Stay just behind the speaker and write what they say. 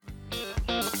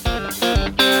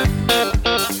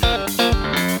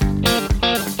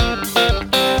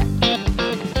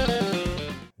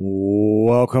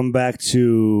Welcome back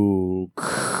to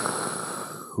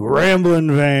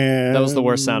Ramblin' Van. That was the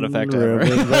worst sound effect ever. What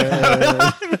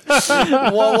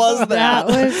was that? That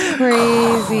was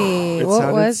crazy.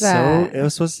 What was that? It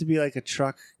was supposed to be like a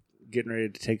truck getting ready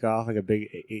to take off, like a big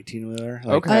 18-wheeler.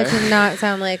 Like, Okay. That did not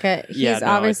sound like a. He's Yeah, no,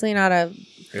 obviously not a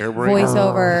Airbrake.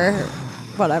 voiceover,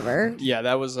 whatever. Yeah,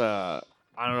 that was I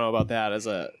don't know about that as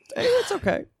a. Hey, it's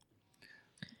okay.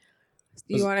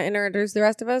 Do you want to introduce the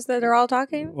rest of us that are all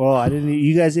talking? Well, I didn't.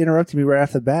 You guys interrupted me right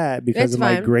off the bat because It's of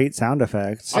my fine. great sound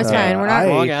effects. It's fine. We're not-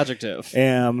 Wrong I adjective.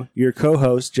 am your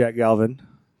co-host, Jack Galvin.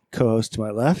 Co-host to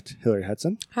my left, Hillary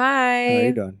Hudson. How are you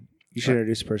Hi. doing? You should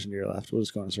introduce the person to your left. We'll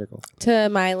just go in a circle. To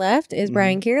my left is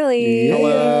Brian Kearley.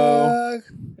 Hello.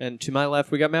 And to my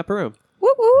left, we got Matt Broom.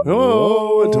 Whoop, whoop.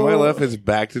 Oh, and to my left is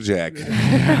back to Jack.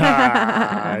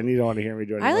 And you don't want to hear me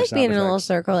doing. I like being in a little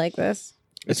circle like this.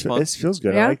 It's fun. It feels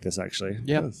good. Yeah. I like this actually.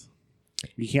 Yeah,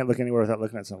 You can't look anywhere without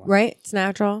looking at someone. Right? It's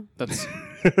natural. that's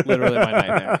literally my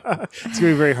nightmare. It's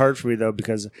gonna be very hard for me though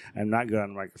because I'm not good on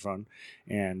the microphone,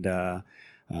 and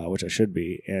which I should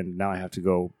be. And now I have to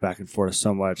go back and forth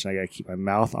so much. And I gotta keep my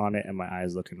mouth on it and my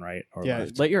eyes looking right or Yeah,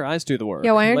 left. let your eyes do the work.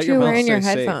 Yeah, why aren't Let you your mouth wearing your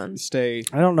stay safe. headphones? Stay.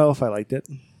 I don't know if I liked it.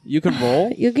 You can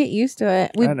roll. You'll get used to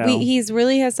it. I know. He's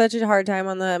really has such a hard time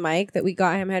on the mic that we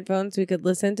got him headphones so he could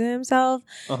listen to himself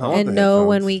Uh-huh. want and the know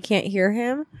when headphones. we can't hear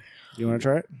him. You want to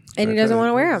try it? And he doesn't want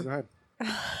to wear them. Go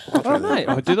ahead. Oh, nice.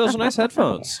 Oh, dude, those are nice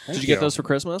headphones. Did you get you. those for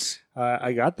Christmas?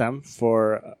 I got them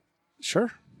for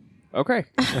sure. Okay,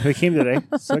 They came today,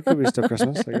 so it could be still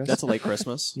Christmas. I guess that's a late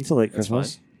Christmas. it's a late That's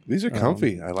Christmas. These are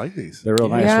comfy. I like these. They're real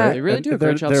nice, Yeah. right? They really And do a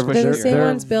great job They're squishing the your same hair.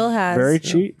 ones Bill has. Very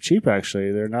cheap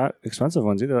actually. They're not expensive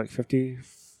ones either. Like $59,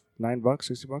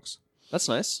 $60. That's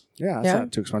nice. Yeah, that's Yeah.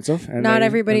 not too expensive. And Not they-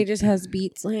 everybody just has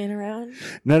Beats laying around.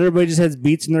 Not everybody just has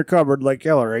Beats in their cupboard like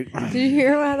Hillary. Did you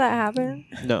hear how that happened?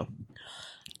 No.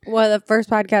 Well, the first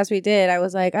podcast we did, I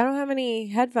was like, I don't have any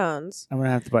headphones. I'm gonna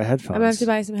have to buy headphones. I'm gonna have to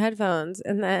buy some headphones.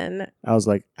 And then I was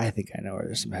like, I think I know where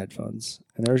there's some headphones,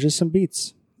 and there was just some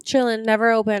Beats. chilling,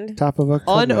 never opened. Top of a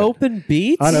cupboard. Unopened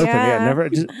beats? Unopened, Yeah. yeah, never.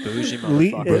 Just Bougie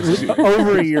le- motherfucker.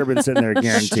 over a year, been sitting there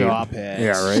guaranteed. Stop it.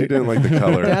 Yeah, She right. didn't like the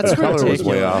color. That's the color was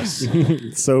way off. ridiculous.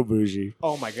 It's so bougie.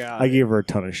 Oh my god. I gave her a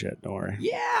ton of shit. Don't worry.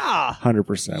 Yeah.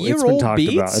 100%. It's Year-old been talked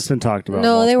Beats? about. It's been talked about.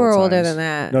 No, they multiple were older times. than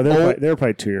that. No, they were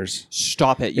probably 2 years.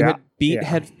 Stop it. You Yeah.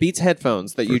 had Yeah. Beats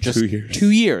headphones that For you just 2 years.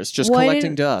 2 years just Why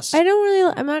collecting didn't- dust. I don't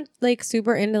really, I'm not like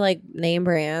super into like name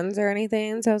brands or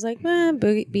anything. So I was like,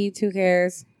 Beats, who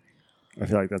cares? I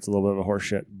feel like that's a little bit of a horse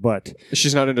shit, but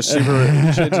She's not into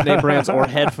into name brands or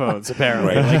headphones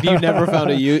apparently. Like you never found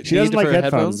a She doesn't need like for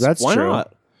headphones. That's Why true.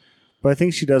 not? I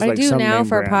think she does I like do some now name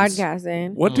for brands.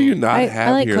 podcasting. What do you not I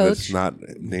have like here Coach. that's not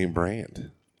name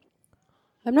brand?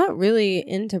 I'm not really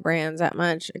into brands that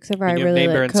much, except for I You have really name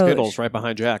like brand Coach. Skittles right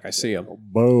behind Jack. I see him.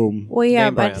 Boom. Well, yeah,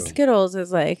 Name but brand. Skittles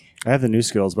is like, I have the new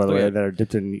Skittles, by the Oh, way, yeah. that are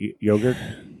dipped in yogurt.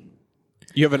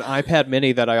 You have an iPad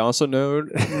Mini that I also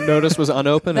noticed was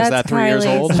unopened. Is that that's 3 years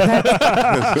Kylie's. old?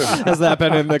 Has that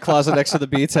been in the closet next to the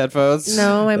Beats headphones?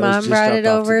 No, my That was mom just brought it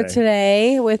dropped off over today.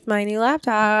 today with my new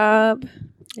laptop.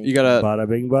 You got Bada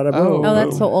bing, bada boom. Oh,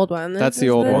 that's the old one. That's This the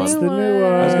is old one. That's the new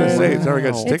one. I was gonna say it's already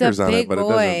got Wow. stickers it's a on big it, but it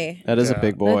boy. That is a Yeah.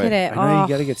 big boy. Look at it. I know Oh, you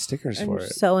got to get stickers I'm for it.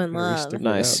 so in Maybe love. stick it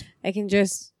Nice. up. I can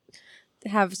just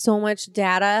have so much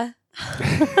data.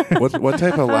 doesn't. What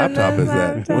type of on laptop the is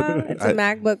that? laptop. What- It's a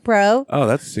MacBook Pro. oh,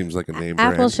 that seems like a name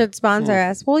Apple brand. should sponsor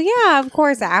us. Well, yeah, of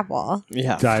course, Apple.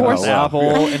 Yeah, Die of course, by law. Apple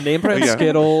and name brand Yeah.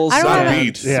 Skittles. I don't Not have a-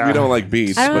 Beats. Yeah. We don't like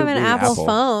Beats. I don't have but an Apple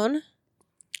phone.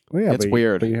 Well, yeah, It's but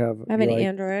weird. But you have, I have you an like-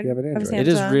 Android. You have an I'm Android. It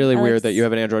is Samsung. really I like weird that you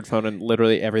have an Android phone and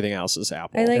literally everything else is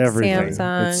Apple. I like Everything.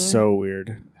 Samsung. It's so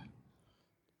weird.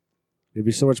 It'd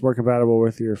be so much more compatible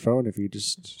with your phone if you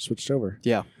just switched over.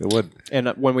 Yeah, It would. and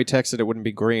when we texted, it wouldn't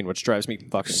be green, which drives me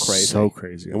fucking crazy. So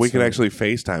crazy. And we It's can so- actually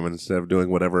FaceTime instead of doing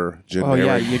whatever Oh generic.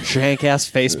 yeah, you jank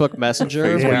ass Facebook Messenger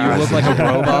where Yeah. you look like a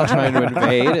robot trying to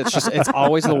invade. It's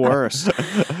always the worst.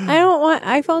 I don't want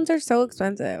iPhones are so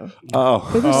expensive. Oh.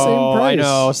 They're the same Oh, I price.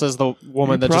 know. Says the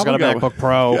woman You that just got a probably got- MacBook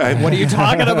Pro. I- What are you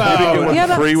talking about? Maybe Yeah,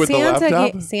 but free with the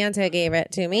laptop? Santa gave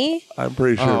it to me. I'm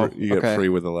pretty sure Oh, you get okay. free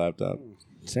with the laptop.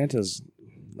 Santa's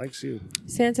likes you.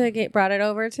 Santa brought it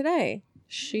over today.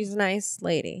 She's a nice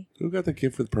lady. Who got the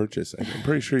gift with purchase? I'm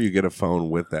pretty sure you get a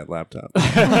phone with that laptop.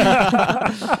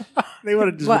 They would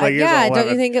have just Well, been like, here's yeah, a don't you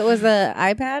 11. think it was the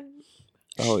iPad?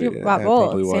 Oh, She yeah, brought it both.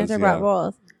 probably was, Santa yeah. brought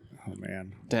both. Oh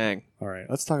man. Dang. All right,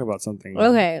 let's talk about something.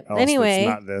 Okay, else anyway.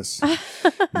 that's not this.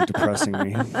 You're depressing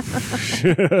me.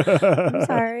 I'm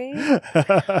sorry.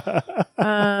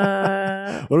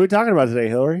 What are we talking about today,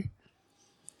 Hillary?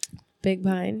 Big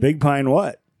Pine. Big Pine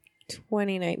what?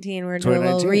 2019. We're doing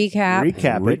a little 2019? recap.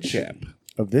 Recap it. Recap.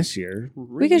 of this year.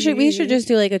 We should just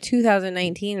do like a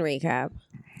 2019 recap.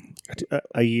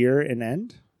 A year and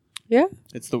end. Yeah.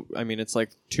 It's like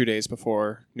 2 days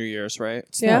before New Year's, right?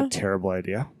 It's Yeah. not a terrible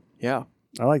idea. Yeah.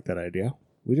 I like that idea.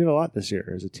 We did a lot this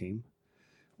year as a team.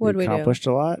 What'd we do? accomplished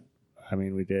a lot. I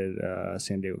mean, we did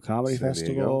San Diego Comedy San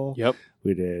Festival. Yep.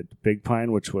 We did Big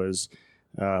Pine, which was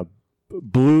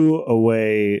blew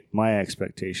away my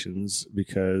expectations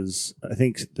because I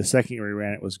think the second year we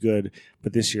ran it was good,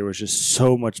 but this year was just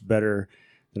so much better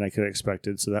than I could have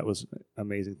expected. So that was an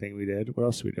amazing thing we did. What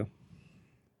else did we do?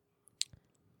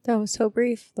 That was so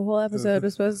brief. The whole episode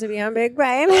was supposed to be on Big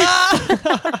Pine.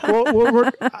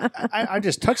 I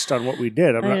just touched on what we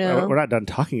did. We're not done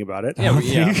talking about it. Yeah,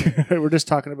 We're just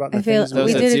talking about the I feel- things Those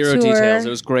We had did a zero tour. details. It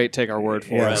was great. Take our word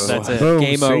for Yeah, it. so- That's it. Boom,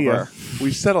 Game see ya. over.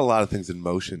 We set a lot of things in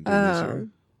motion during this year.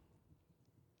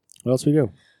 What else we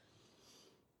do?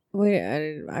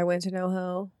 I went to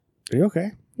NoHo. Are you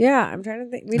okay? Yeah, I'm trying to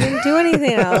think. We didn't do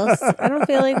anything else. I don't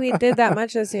feel like we did that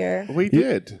much this year. We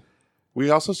did. We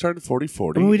also started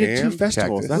 4040. I mean, we did two and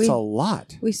festivals. Cactus. That's We- a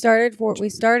lot. We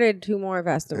started 2 more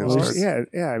festivals. Yeah.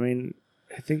 I mean,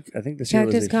 I think this year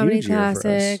was Cactus a Comedy huge year for us.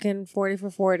 Classic and 40 for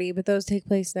 40, but those take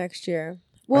place next year.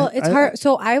 Well, it's I- hard.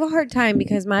 So I have a hard time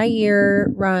because my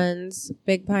year runs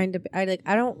Big Pine to. I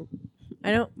don't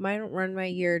run my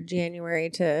year January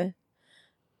to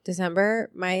December.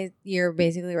 My year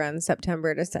basically runs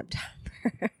September to September.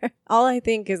 All I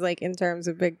think is like in terms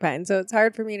of Big Pine, so it's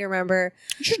hard for me to remember.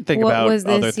 You should think What about was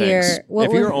other this things. year? What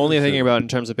If you're was- only thinking about in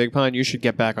terms of Big Pine, you should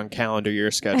get back on calendar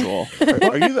year schedule.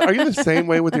 Are you the same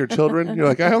way with your children? You're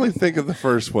like, I only think of the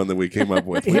first one that we came up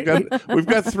with. We've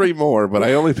got 3 more, but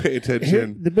I only pay Here,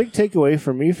 attention. the big takeaway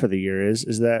for me for the year is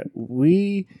that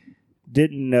we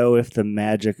didn't know if the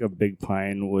magic of Big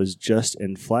Pine was just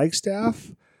in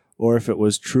Flagstaff or if it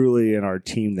was truly in our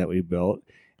team that we built.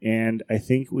 And I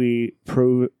think we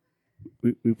proved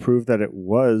that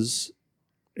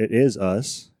it is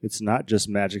us. It's not just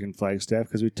magic in Flagstaff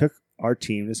because we took our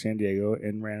team to San Diego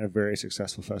and ran a very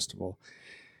successful festival.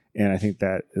 And I think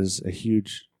that is a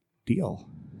huge deal.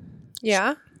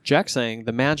 Yeah. Jack's saying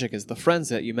the magic is the friends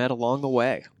that you met along the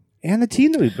way. And the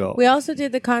team that we built. We also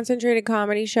did the concentrated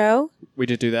comedy show. We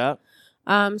did do that.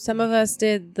 Some of us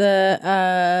did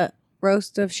the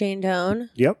roast of Shane Doan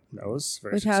Yep, that was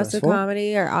very with House of successful.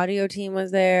 Comedy. Our audio team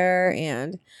was there,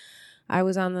 and I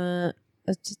was on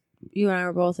you and I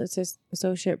were both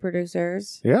associate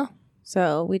producers. Yeah,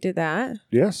 So we did that,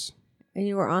 yes. and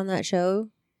you were on that show.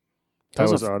 I That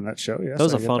was was on that show, yes. that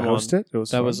was I a got fun to host one. It. It was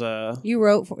That fun. was You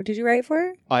wrote for? Did you write for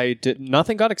it? I did.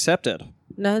 Nothing got accepted.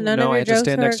 None of No, your I had to jokes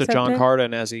stand were next to John accepted?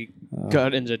 Carden as he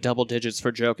got into double digits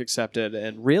for joke accepted,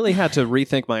 and really had to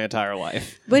rethink my entire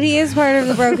life. But he is part of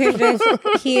the Broken Drift.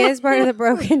 He is part of the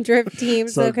Broken Drift team.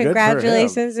 So So good for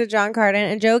congratulations to John Carden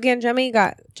and Joe Gangemi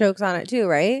got jokes on it too,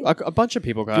 right? A bunch of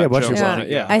people got Yeah, a bunch of jokes people on did,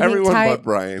 it. Yeah. I think Everyone Ty, but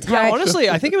Brian. Yeah, Ty, honestly,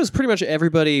 I think it was pretty much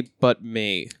everybody but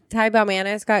me. Ty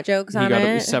Balmanis got jokes He on got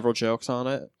it. several jokes on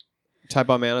it. Ty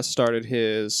Balmanis started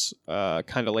his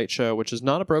Kind of Late show, which is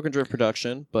not a Broken Drift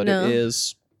production, but No. it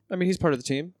is. I mean, he's part of the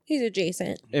team, He's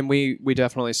adjacent. and we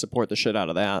definitely support the shit out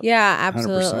of that. Yeah,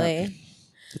 absolutely.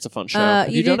 It's a fun show. Uh, Have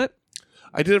you you done did- it?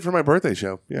 I did it for my birthday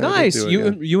show. Yeah, I did Nice. do it, You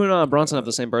yeah. you and Bronson have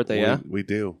the same birthday, yeah? We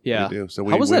do. Yeah. We do. So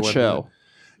How was we that went show?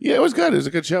 Yeah, it was good. It was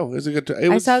a good show. It was a good. It I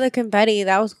was, saw the confetti.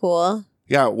 That was cool.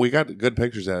 Yeah, we got good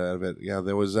pictures out of it. Yeah,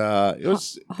 there was. It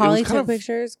was. Holly it was kind took of,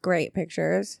 pictures. Great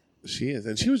pictures. She is,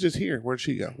 and she was just here. Where'd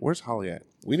she go? Where's Holly at?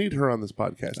 We need her on this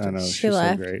podcast. I know, too. she's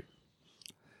left. so great.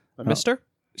 I missed her?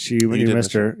 She, you you did missed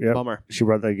miss her. Yep. Bummer. She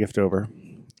brought that gift over.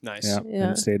 Nice. Yeah. Yeah.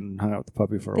 And stayed and hung out with the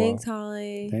puppy for a Thanks, while.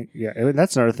 Holly. Yeah. I mean,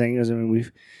 that's another thing is, I mean,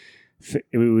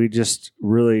 we just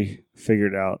really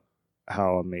figured out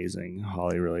how amazing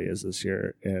Holly really is this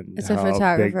year and As a how big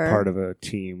photographer. part of a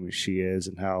team she is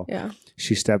and how Yeah.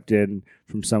 she stepped in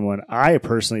from someone I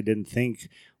personally didn't think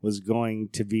was going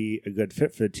to be a good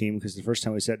fit for the team because the first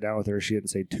time we sat down with her, she didn't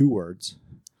say 2 words.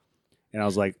 And I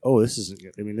was like, oh, this isn't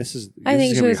good. I mean, this is I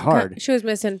think going to be hard. she was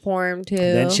misinformed too.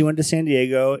 Then she went to San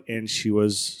Diego and she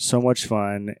was so much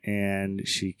fun and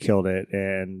she killed it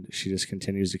and she just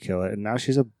continues to kill it. And now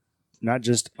she's not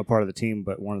just a part of the team,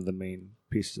 but one of the main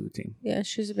pieces of the team. Yeah,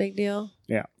 she's a big deal.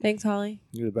 Yeah. Thanks, Holly.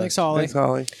 You're the best. Thanks, Holly. Thanks,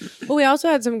 Holly. Well, we also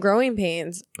had some growing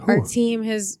pains. Our Ooh. team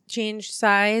has changed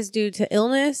size due to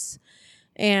illness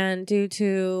and due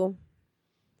to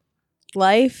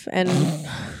life and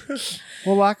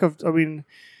Well, lack of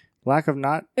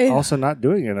not Yeah. also not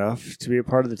doing enough to be a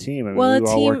part of the team. I mean, well, we a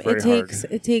all team work very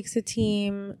it takes a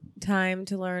team time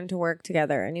to learn to work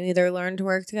together, and you either learn to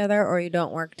work together or you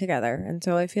don't work together. And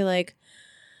so I feel like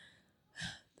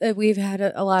we've had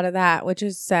a lot of that, which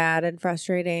is sad and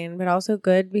frustrating, but also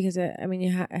good because it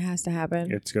has to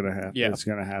happen. It's gonna happen. Yeah. It's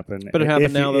gonna happen. But it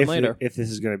happened now than if, later. If this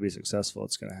is gonna be successful,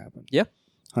 it's gonna happen. Yeah.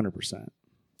 100%.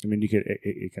 I mean,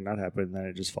 it cannot happen, and then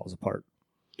it just falls apart.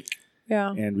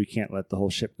 Yeah. And we can't let the whole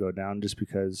ship go down just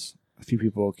because a few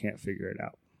people can't figure it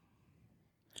out.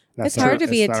 It's hard to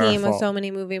be a that's not our team with fault. so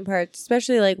many moving parts,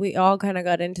 especially like we all kind of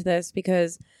got into this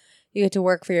because you get to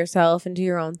work for yourself and do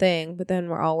your own thing, but then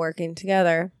we're all working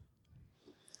together.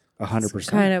 100%.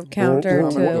 Kind of counter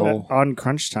to- on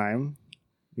crunch time,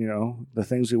 the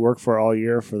things we work for all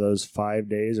year for those 5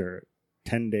 days or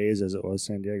 10 days as it was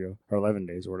San Diego, or 11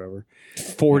 days or whatever.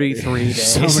 43 days.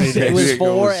 So many It days. was It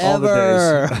goes all the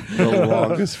forever. The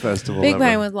longest festival Big ever.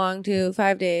 Pine was long too,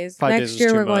 5 days. 5 days Next is year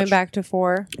too we're going much. back to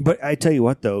 4. But I tell you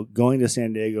what, though, going to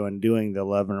San Diego and doing the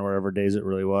 11 or whatever days it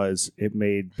really was, it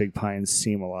made Big Pine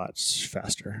seem a lot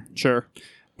faster. Sure.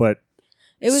 But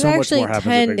It was so much actually more happens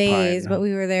at 10 Big days, Pine. but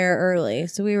we were there early.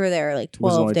 So we were there like it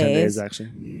was 12 only 10 days. days, actually.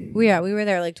 We were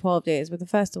there like 12 days, but the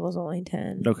festival's only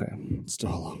 10. Okay. Still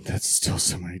long. That's still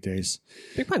so many days.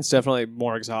 Big Pine's definitely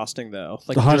more exhausting, though.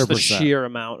 Like just the 100%. sheer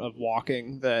amount of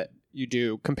walking that you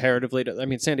do comparatively to. I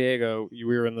mean, San Diego, we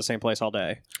were in the same place all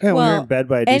day. Yeah, we were Well, in bed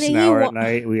by a and decent he hour wa- at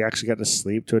night. We actually got to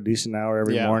sleep to a decent hour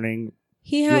every Yeah. morning.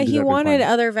 He You'll do that he Big wanted Pine.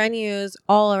 other venues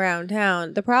all around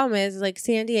town. The problem is like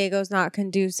San Diego's not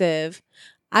conducive.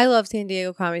 I love San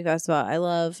Diego Comedy Festival. I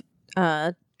love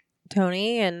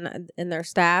Tony and their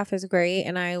staff is great,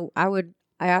 and I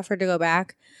offered to go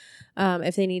back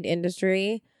if they need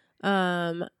industry.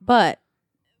 But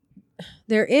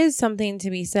there is something to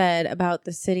be said about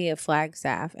the city of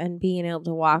Flagstaff and being able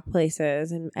to walk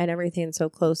places and everything so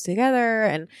close together.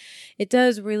 And it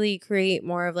does really create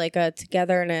more of like a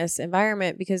togetherness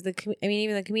environment because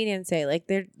even the comedians say like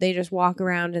they just walk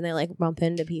around and they like bump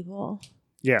into people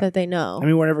Yeah. that they know. I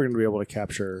mean, we're never going to be able to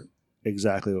capture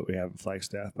exactly what we have in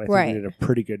Flagstaff, but I think Right. we did a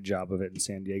pretty good job of it in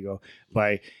San Diego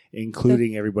by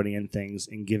including everybody in things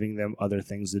and giving them other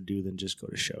things to do than just go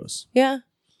to shows. yeah.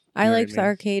 I You know what liked I the mean?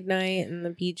 arcade night and the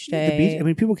beach day. The beach, I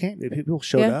mean, people came. People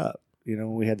showed Yeah. up.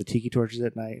 When we had the tiki torches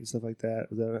at night and stuff like that.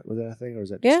 Was that a thing, or was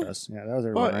that Yeah. just us? Yeah, that was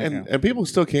Well, everyone. Right now. and people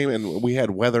still came, and we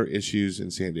had weather issues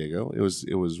in San Diego. It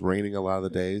was raining a lot of the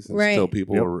days, and Right. still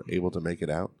people Yep. were able to make it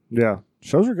out. Yeah,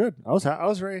 shows were good. I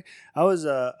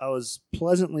was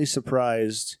pleasantly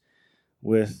surprised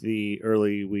with the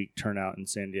early week turnout in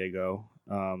San Diego.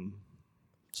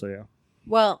 So yeah,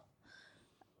 Well,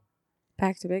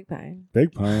 back to Big Pine.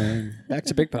 Big Pine. Back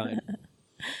to Big Pine.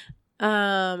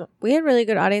 We had really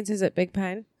good audiences at Big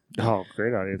Pine. Oh,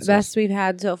 great audience. Best we've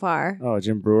had so far. Oh,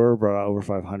 Jim Brewer brought out over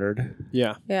 500.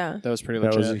 Yeah, Yeah. that was pretty That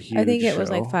legit. was a huge. I think it was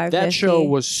show. like 550. That show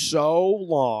was so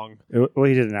long. Well,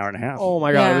 he did an hour and a half. Oh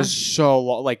my god, Yeah. it was so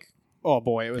long. Like, oh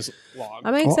boy, it was long.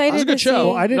 I'm It excited was a good to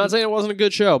show. see. I I'm didn't- not saying it wasn't a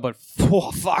good show, but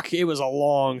fuck, it was a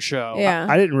long show. Yeah.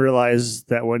 I didn't realize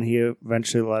that when he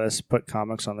eventually let us put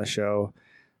comics on the show,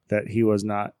 that he was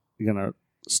not gonna.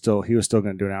 He was still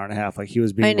going to do an hour and a half. Like he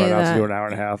was I being knew brought out that. to do an hour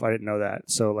and a half. I didn't know that.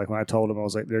 So like when I told him, I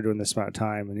was like, "They're doing this amount of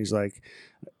time," and he's like,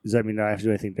 "Does that mean I have to do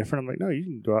anything different?" I'm like, "No, you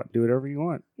can go out and do whatever you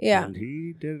want." Yeah. And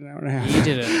he did an hour and a half. He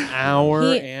did an hour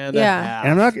He- and yeah. a half.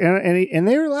 And I'm not, and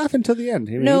they were laughing till the end.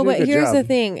 I mean, No, he did a but good here's job. the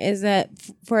thing is that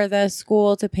for the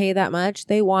school to pay that much,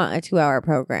 they want a 2-hour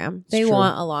program. They true.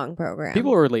 want a long program.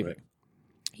 People were leaving.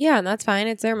 Yeah, and that's fine.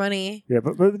 It's their money. Yeah,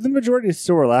 but the majority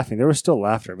still were laughing. There was still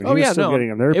laughter. I mean, Oh he was yeah, still no, getting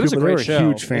them. There were it was a people, there great were show.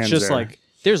 huge fans It's just there. like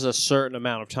there's a certain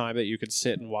amount of time that you could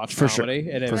sit and watch For sure. comedy,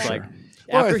 and it For was sure. like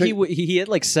Well, I after think- he hit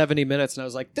like 70 minutes, and I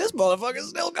was like, this motherfucker's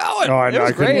still going. Oh, I it know,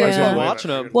 was I couldn't great. I believe was it.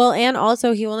 watching him. Well, and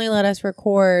also he only let us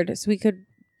record, so we could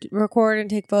record and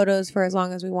take photos for as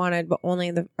long as we wanted, but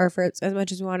only for as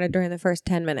much as we wanted during the first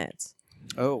 10 minutes,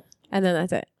 Oh, and then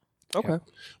that's it. okay.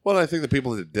 Well, I think the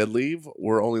people that did leave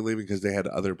were only leaving because they had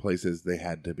other places they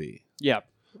had to be. Yeah.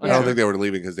 I don't think they were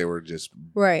leaving because they were just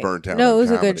Right. burnt out. No, on it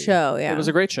was a comedy. good show. Yeah, It was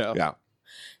a great show. Yeah.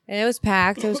 and it was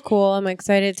packed. It was cool. I'm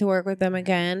excited to work with them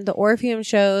again. The Orpheum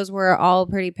shows were all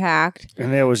pretty packed.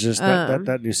 and it was just Um,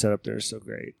 that new setup there is so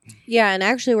great. Yeah, and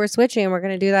actually we're switching. We're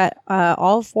going to do that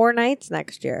all 4 nights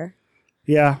next year.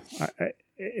 Yeah,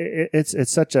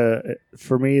 it's such a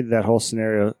for me that whole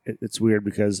scenario. It's weird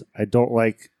because I don't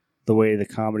like the way the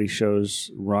comedy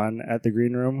shows run at the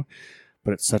Green Room,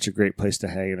 but it's such a great place to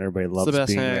hang, and everybody loves best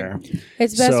being hang. there.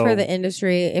 It's best So- for the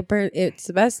industry. It's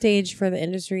the best stage for the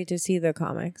industry to see the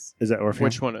comics. Is that Orpheum?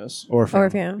 Which one is? Orpheum.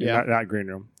 Orpheum. Yeah. Not Green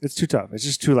Room. It's too tough. It's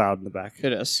just too loud in the back.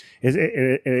 It is.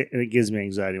 It gives me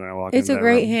anxiety when I walk It's into a that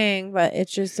great room. hang, but it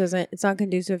just doesn't. It's not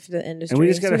conducive to the industry. And we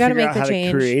just So got to figure make out the how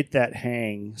change. to create that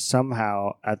hang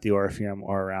somehow at the Orpheum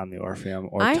or around the Orpheum.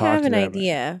 Or I talk have to an them.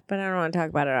 idea, but I don't want to talk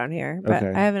about it on here. But Okay.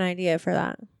 I have an idea for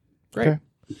that. Great. Okay.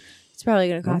 It's probably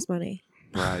going to cost money.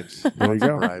 Bribes. There you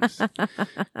go. Bribes.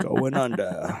 Going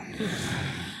under.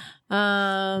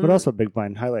 Um, What else? What Big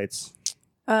Pine highlights?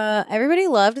 Everybody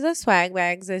loved the swag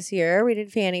bags this year. We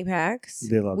did fanny packs.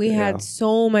 They loved we it, had yeah.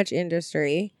 so much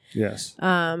industry. Yes.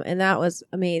 And that was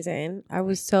amazing.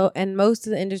 And most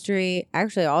of the industry,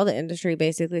 actually all the industry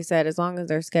basically said as long as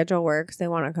their schedule works, they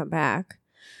want to come back.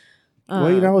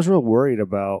 Well, I was real worried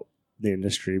about the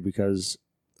industry because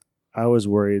I was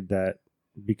worried that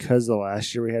because the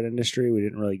last year we had industry, we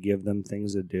didn't really give them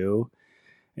things to do,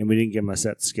 and we didn't give them a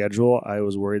set schedule. I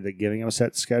was worried that giving them a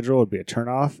set schedule would be a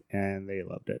turnoff, and they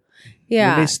loved it.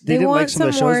 yeah, I mean, they didn't like some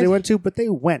of the shows more- they went to, but they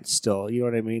went still. You know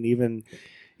what I mean? Even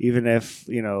if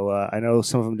I know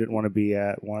some of them didn't want to be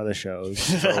at one of the shows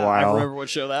for a I while. remember what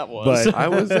show that was. But I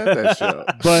was at that show.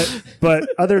 but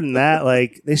other than that,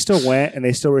 like they still went and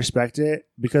they still respect it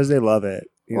because they love it.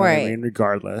 You know what I Right. mean?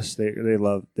 Regardless, they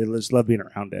just love being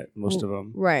around it. Most of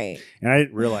them, Right. and I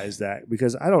didn't realize that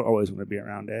because I don't always want to be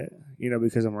around it.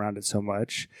 Because I'm around it so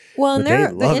much. Well, and But they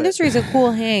the love it. industry's a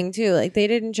cool hang too. Like they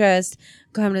didn't just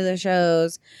come to the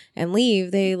shows and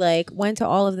leave. They like went to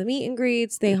all of the meet and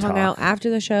greets. They hung out talk. after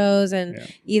the shows and Yeah.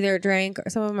 either drank, or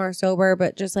some of them are sober,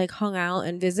 but just like hung out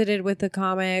and visited with the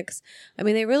comics. I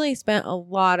mean, they really spent a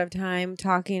lot of time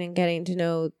talking and getting to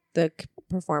know the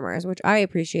performers, which I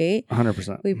appreciate.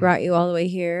 100%. We brought you all the way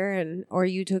here, or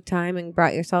you took time and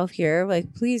brought yourself here.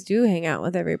 Like, please do hang out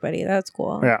with everybody. That's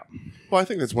cool. Yeah. Well, I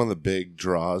think that's one of the big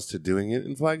draws to doing it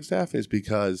in Flagstaff is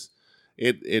because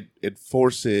it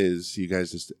forces you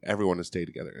guys everyone to stay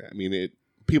together. I mean,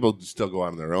 people still go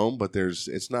out on their own, but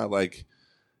it's not like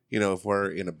if we're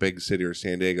in a big city or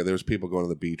San Diego, there's people going to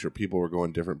the beach or people were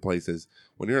going different places.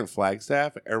 When you're in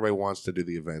Flagstaff, everybody wants to do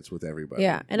the events with everybody.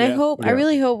 Yeah, and Yeah. I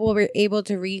really hope we'll be able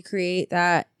to recreate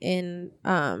that in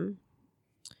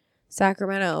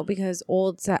Sacramento because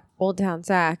Old Town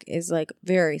Sac is like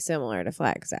very similar to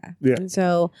Flagstaff. Yeah. And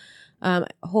so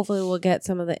hopefully we'll get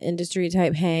some of the industry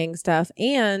type hang stuff.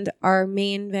 And our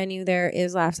main venue there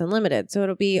is Laughs Unlimited, so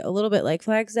it'll be a little bit like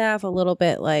Flagstaff, a little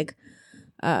bit like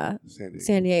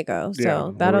San Diego. So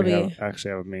Yeah, that'll where be we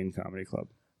actually have a main comedy club.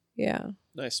 yeah.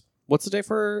 Nice. What's the day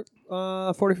for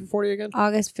 40 for 40 again?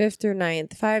 August 5th through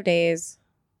 9th, 5 days.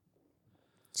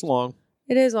 It's long.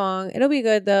 It is long. It'll be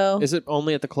good though. Is it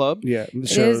only at the club? Yeah,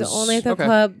 It is only at the Okay.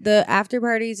 club. The after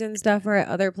parties and stuff are at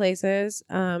other places,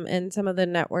 and some of the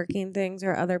networking things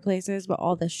are other places, but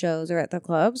all the shows are at the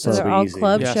club. So So they're it'll be all easy.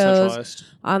 club Yeah, shows centralized.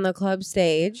 on the club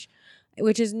stage,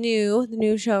 which is new, the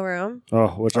new showroom. Oh,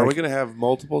 which Are we going to have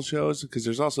multiple shows? Because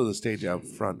there's also the stage out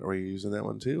front. Are you using that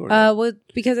one too? Or Well,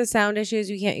 because of sound issues,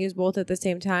 we can't use both at the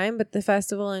same time. But the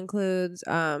festival includes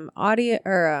audio,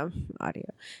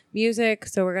 music.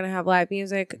 So we're gonna have live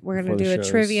music. We're gonna For the do a shows.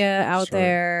 trivia out Sure.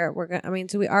 there.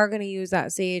 So we are gonna use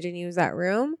that stage and use that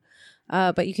room.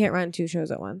 But you can't run two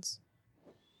shows at once.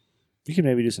 You can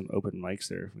maybe do some open mics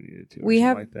there if we needed to. or We something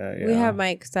have- like that. Yeah. We have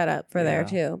mics set up for there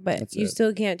Yeah, too, but that's you it.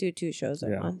 still can't do two shows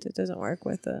at Yeah. once. It doesn't work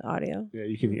with the audio. Yeah,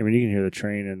 you can. I mean, you can hear the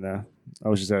train and the. I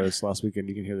was just at this last weekend.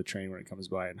 You can hear the train when it comes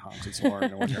by and honks its horn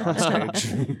and when you're on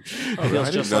stage. Oh, It I feels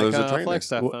didn't just know there like was a train there.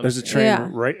 Flagstaff. Well, then. there's a train Yeah.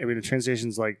 right. I mean, the train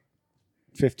station's like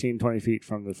 15, 20 feet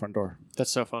from the front door.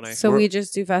 That's so funny. So We're- we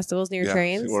just do festivals near Yeah,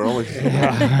 trains. We're only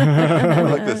we're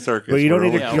like the circus. But you don't We're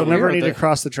need to. only- Yeah, You'll we never were need to there.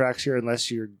 cross the tracks here unless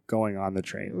you're going on the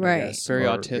train. I Right. guess, Very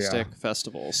or- autistic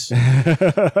festivals.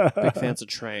 yeah. Big fans of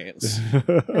trains. I like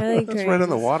That's right trains. on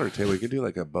the water too. We could do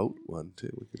like a boat one too.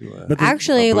 We could do a, But the-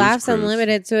 Actually, a booze Laughs cruise.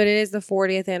 Unlimited. So it is the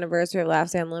 40th anniversary of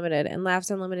Laughs Unlimited, and Laughs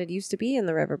Unlimited used to be in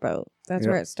the riverboat. That's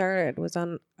Yep. where it started. Was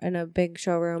in a big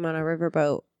showroom on a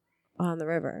riverboat on the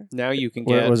river. Now you can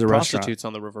Where it get was a restaurant. prostitutes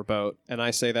on the riverboat, and I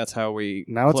say that's how we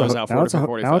Now it's close a out now 40 it's a for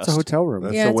 40 now it's a Fest. hotel room.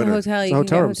 That's yeah, the it's winner. a hotel. It's You a can get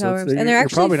hotel room. hotel So rooms, it's- and they're you're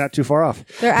probably actually not too far off.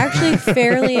 they're actually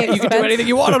fairly You can do expensive. anything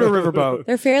you want on a riverboat.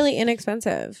 They're fairly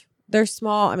inexpensive. They're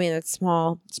small. I mean, it's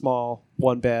small. Small,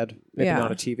 one bed, maybe Yeah.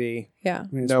 not a TV. Yeah.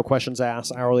 I mean, No questions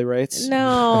asked, hourly rates.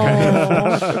 No.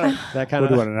 That kind What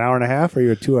do you of. want, an hour and a half, or are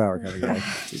you a 2 hour kind of guy?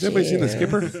 Has everybody seen the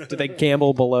skipper? Do they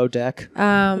gamble below deck?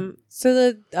 So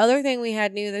the other thing we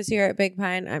had new this year at Big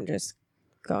Pine, I'm just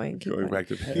going. keep Going going. back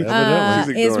to She's Is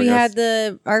we ignoring had us.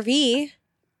 the RV.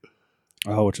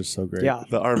 Oh, which is so great. Yeah.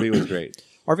 The RV was great.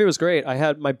 RV was great. I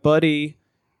had my buddy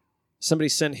somebody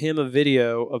sent him a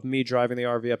video of me driving the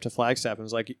RV up to Flagstaff and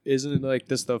was like, "Isn't it like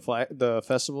this the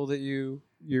festival that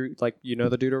you're like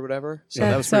the dude or whatever?" So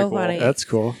That's that was so pretty cool. funny. That's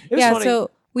cool. It was Yeah, funny. so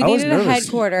we I was needed a nervous.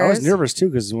 headquarters. I was nervous too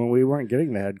because when we weren't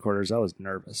getting the headquarters, I was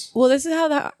nervous. Well, this is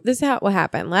how what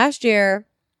happened. Last year,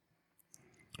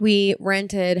 we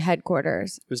rented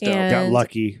headquarters. It was dope. and Got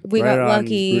lucky. We right got on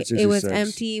lucky. Route It was 66.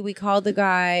 empty. We called the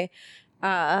guy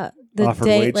the Offered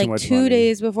day, way too like much 2 money.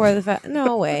 days before the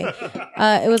no way.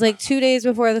 It was like 2 days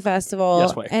before the festival,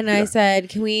 Yes, way. and I said,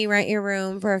 "Can we rent your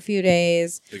room for a few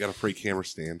days? They got a free camera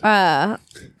stand.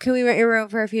 Can we rent your room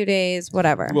for a few days?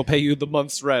 Whatever." We'll pay you the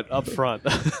month's rent up front.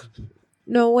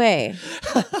 No way.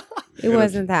 It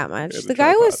wasn't that much. and a The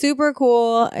guy was tripod. super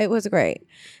cool. It was great.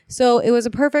 So it was a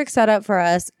perfect setup for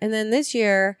us. And then this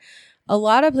year, a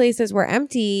lot of places were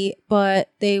empty, but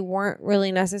they weren't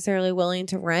really necessarily willing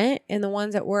to rent. And the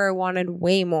ones that were wanted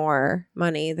way more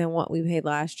money than what we paid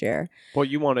last year. Well,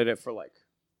 you wanted it for like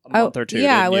a month or two.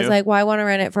 Yeah, I didn't was you? like, well, I want to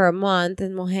rent it for a month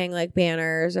and we'll hang like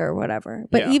banners or whatever.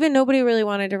 But Yeah. even nobody really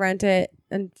wanted to rent it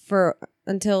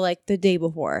until like the day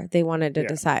before they wanted to Yeah.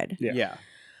 decide. yeah.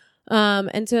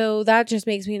 And so that just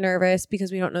makes me nervous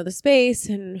because we don't know the space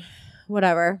and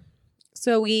whatever.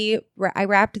 So I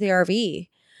wrapped the RV.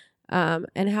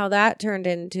 And how that turned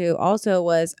into also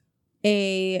was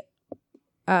a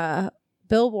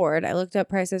billboard. I looked up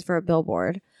prices for a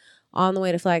billboard on the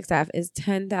way to Flagstaff is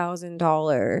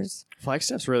 $10,000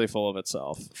 Flagstaff's really full of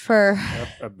itself. for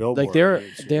A billboard.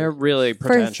 Like they're really for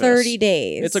pretentious. 30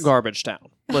 days. It's a garbage town.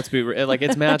 Let's be like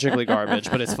it's magically garbage,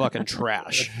 but it's fucking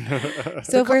trash.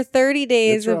 So for 30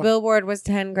 days, It's the rough. billboard was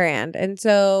 10 grand. And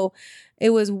so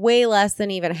it was way less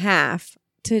than even half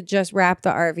to just wrap the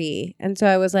RV. And so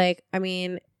I was like, I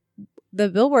mean, the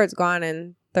billboard's gone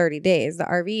in 30 days. The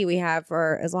RV we have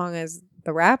for as long as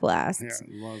the wrap lasts, Yeah, as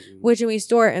long as we- which we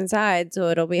store it inside. So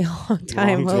it'll be a long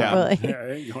time, Long time. hopefully. Yeah,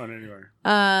 it ain't going anywhere.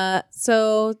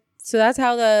 So that's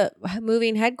how the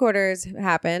moving headquarters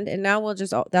happened. And now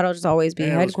that'll just always be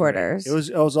And it was great. headquarters.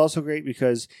 It was also great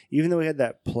because even though we had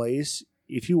that place,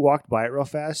 if you walked by it real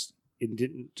fast and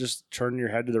didn't just turn your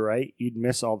head to the right, you'd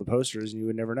miss all the posters and you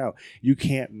would never know. You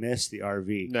can't miss the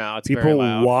RV. No, it's very People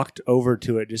loud. walked over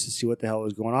to it just to see what the hell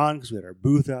was going on because we had our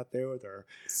booth out there with our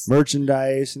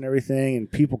merchandise and everything,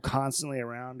 and people constantly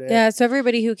around it. Yeah, so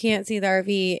everybody who can't see the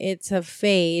RV, it's a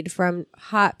fade from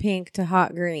hot pink to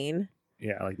hot green.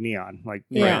 Yeah, like neon, like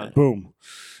Yeah. right, boom.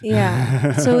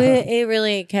 Yeah. So it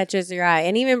really catches your eye.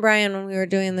 And even Brian, when we were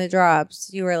doing the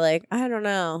drops, you were like, I don't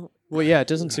know. Well, yeah, it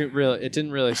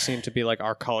didn't really seem to be like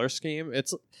our color scheme.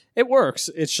 It works.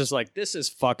 It's just like this is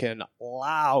fucking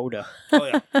loud. Oh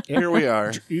yeah, Here we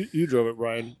are. you drove it,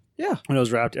 Brian. Yeah. When it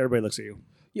was wrapped, everybody looks at you.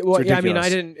 Yeah, well, It's yeah, I mean,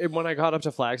 ridiculous. when I got up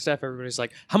to Flagstaff, everybody's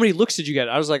like, "How many looks did you get?"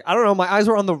 I was like, "I don't know. My eyes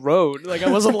were on the road. Like, I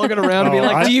wasn't looking around to be Oh,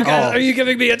 like, are you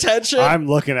giving me attention?" I'm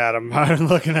looking at him. I'm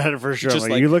looking at it for sure. Just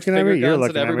I'm like you looking at finger me? You're guns at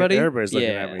looking at everybody? me. Everybody's looking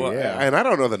Yeah. at me. Well, yeah. and I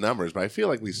don't know the numbers, but I feel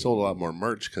like we sold a lot more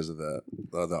merch because of the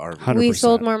RV. 100%. We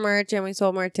sold more merch and we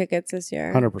sold more tickets this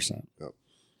year. 100%. Yep.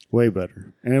 Way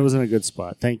better. And it was in a good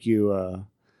spot. Thank you.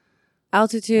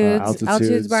 Altitudes.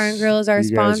 Altitudes Bar and Grill is our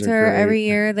You guys are sponsor. great. Every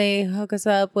year they hook us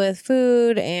up with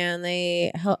food and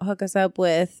they hook us up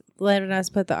with letting us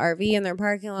put the RV in their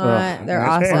parking lot. Ugh. They're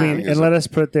I awesome. mean, and let us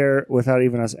put it there without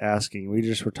even us asking. We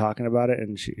just were talking about it,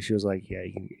 and she was like, "Yeah,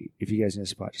 if you guys need a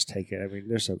spot, just take it." I mean,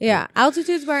 they're so good. Yeah,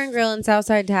 Altitudes Bar and Grill and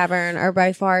Southside Tavern are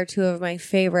by far two of my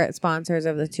favorite sponsors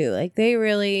of the two. Like they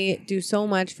really do so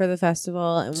much for the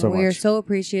festival, and So we are much. so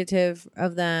appreciative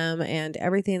of them and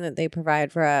everything that they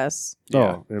provide for us.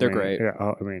 Yeah, I they're mean, great.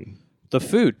 Yeah, I mean, The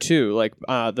food too, like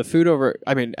the food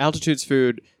Altitude's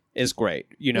food is great.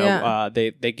 You know, Yeah.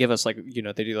 they give us like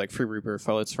they do like free root beer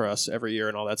fillets for us every year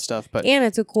and all that stuff. But And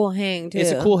it's a cool hang too.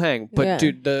 it's a cool hang. But Yeah.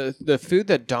 dude, the food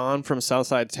that Don from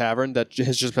Southside Tavern that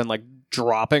has just been like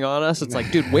dropping on us, it's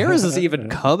like, dude, where is this even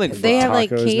coming from? They have like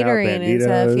Tacos now, catering and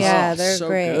stuff. Banditos. Yeah, Oh, they're so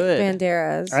great. good.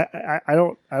 Banderas.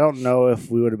 I don't know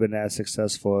if we would have been as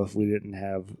successful if we didn't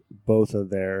have both of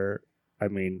their,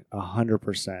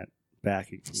 100%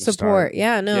 backing from the Support. start.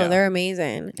 Yeah, no, Yeah. they're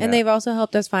amazing. Yeah. And they've also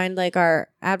helped us find like our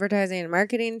advertising and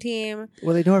marketing team.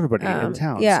 Well, they know everybody in Um,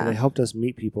 town, yeah. so they helped us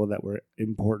meet people that were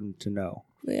important to know.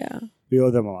 Yeah. We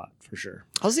owe them a lot for sure.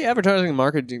 How's the advertising and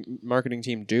marketing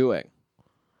team doing?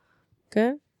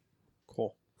 Good.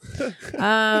 Cool.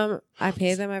 I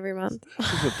pay them every month.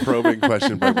 This is a probing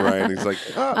question by Brian. He's like,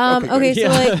 oh, Okay, good. so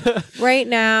like right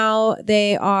now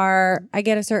they are I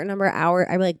get a certain number of hours.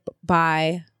 I like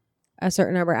buy a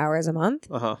certain number of hours a month.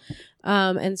 Uh-huh.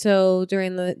 And so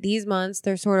during these months,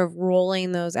 they're sort of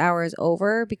rolling those hours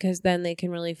over because then they can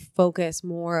really focus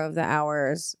more of the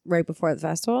hours right before the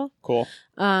festival. Cool.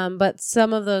 But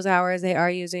some of those hours they are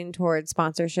using towards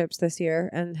sponsorships this year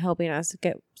and helping us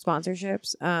get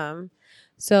sponsorships.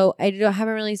 So haven't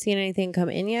really seen anything come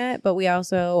in yet, but we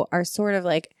also are sort of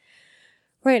like,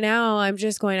 right now I'm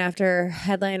just going after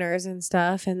headliners and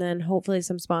stuff, and then hopefully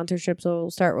some sponsorships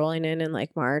will start rolling in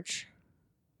like March.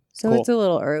 So Cool. it's a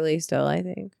little early still, I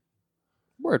think.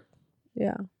 Word.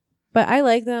 Yeah. But I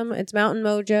like them. It's Mountain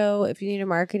Mojo if you need a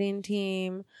marketing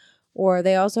team. Or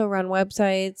they also run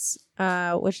websites,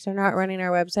 which they're not running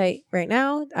our website right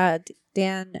now.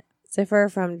 Dan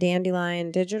Ziffer from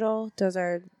Dandelion Digital does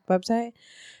our website.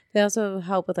 They also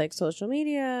help with like social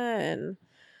media and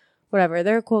whatever.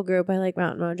 They're a cool group. I like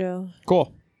Mountain Mojo.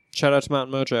 Cool. Shout out to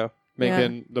Mountain Mojo.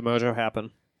 Making the mojo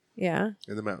happen. Yeah.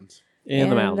 In the mountains. In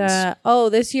the mountains.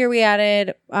 This year we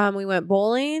added, we went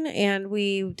bowling and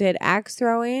we did axe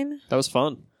throwing. That was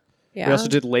fun. Yeah. We also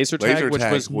did laser tag, Laser which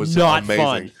tag was, was not amazing.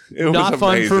 fun. It was not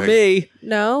fun for amazing. me.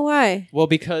 No? Why? Well,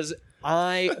 because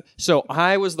I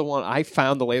was the one, I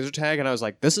found the laser tag and I was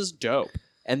like, this is dope.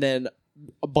 And then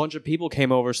a bunch of people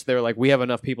came over, so they were like, we have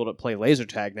enough people to play laser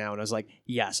tag now. And I was like,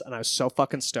 yes. And I was so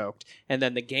fucking stoked. And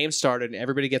then the game started and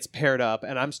everybody gets paired up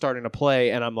and I'm starting to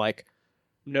play and I'm like,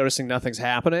 noticing nothing's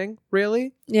happening,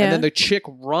 really? Yeah. And then the chick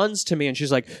runs to me and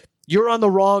she's like, you're on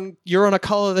a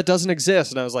color that doesn't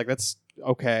exist. And I was like, that's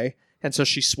okay. And so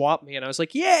she swapped me and I was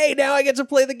like, yay, now I get to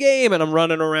play the game. And I'm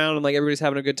running around and like everybody's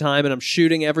having a good time and I'm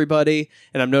shooting everybody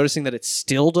and I'm noticing that it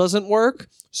still doesn't work.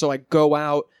 So I go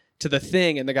out to the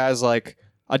thing and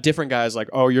a different guy's like,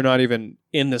 oh, you're not even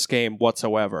in this game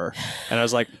whatsoever. And I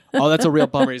was like, oh, that's a real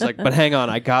bummer. He's like, but hang on,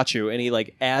 I got you. And he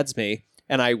like adds me.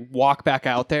 And I walk back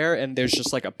out there, and there's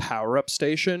just like a power-up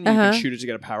station. You can shoot it to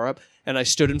get a power-up. And I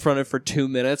stood in front of it for 2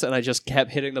 minutes, and I just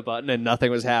kept hitting the button, and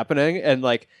nothing was happening. And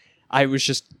like, I was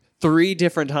just 3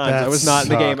 different times. That I was not in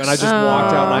the game, and I just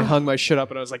walked out, and I hung my shit up,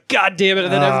 and I was like, God damn it!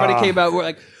 And then everybody came out, and we're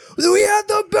like, we had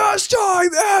the best time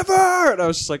ever. And I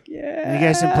was just like, yeah. You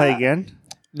guys didn't play again?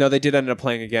 No, they did end up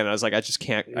playing again. I was like, I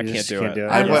can't do it.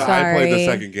 I'm I played the sorry.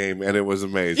 second game and it was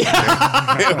amazing.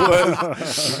 It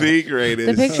was the greatest.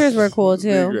 The pictures were cool The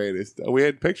too. greatest. We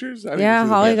had pictures? I didn't Yeah, see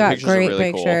the Holly pictures. got pictures are great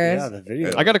really cool. pictures. Yeah, the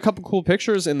video. I got a couple cool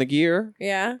pictures in the gear,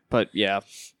 Yeah, but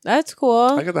that's cool.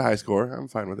 I got the high score. I'm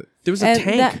fine with it. there was a and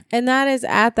tank. that is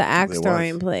at the axe It was.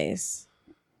 throwing place.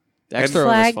 The axe throwing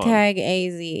was Flag fun. Tag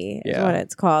AZ is Yeah. what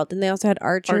it's called. And they also had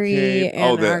archery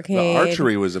and the arcade.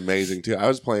 archery was amazing too. I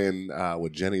was playing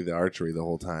with Jenny the archery the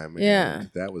whole time. And Yeah.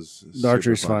 that was The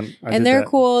archery's fun. I And did they're that.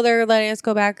 cool. They're letting us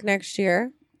go back next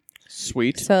year.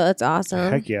 Sweet. So that's awesome.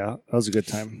 Heck yeah, that was a good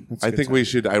time. That's a I good think time. we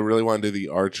should. I really want to do the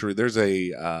archery. There's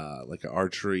a like an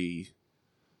archery.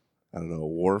 I don't know,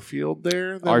 Warfield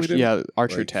there. That we did?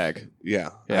 archery Like- tag.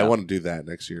 Yeah, Yeah. I want to do that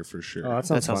next year for sure. Oh,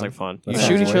 That sounds like fun. That You sounds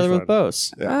shoot each way other with fun.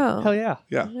 bows. Yeah. Oh, Hell yeah.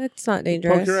 Yeah. that's not Poke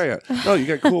dangerous. your eye out. No, you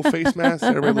got cool face masks.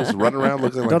 Everybody just running around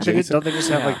looking like Don't they, Jason. don't they just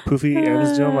have like poofy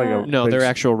ends to them? Like a No, big- they're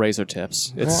actual razor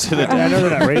tips. It's Well, I know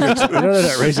they're not razor. I know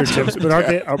they're not razor tips, but aren't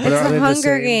they? But It's are they the the Hunger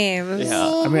same? Games. Yeah.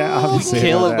 I mean, obviously, I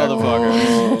Kill know it, that.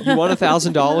 motherfucker. You want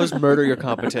 $1,000? Murder your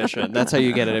competition. That's how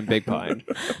you get it in Big Pine.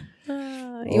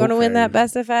 You want to win Okay. that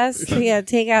Best of Fest? Yeah,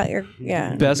 take out your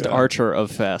Best archer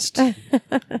of Fest. The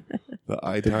The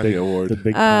iTiny big, Award. the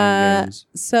big pine games.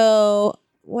 So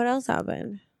what else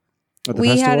happened? At the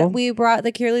festival? We brought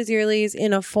the Kearley's Yearlies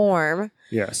in a form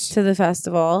Yes. to the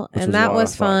festival, Which and was a that lot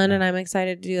was of fun. fun. And I'm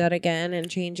excited to do that again and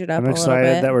change it up I'm a little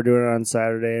excited bit. that we're doing it on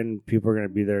Saturday and people are going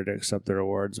to be there to accept their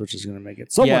awards, which is going to make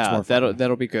it so much yeah, more fun.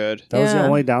 that'll be good. That was the Yeah.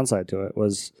 only downside to it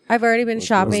was I've already been was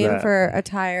shopping that? for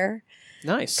attire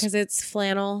Nice. because it's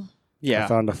flannel. I Yeah.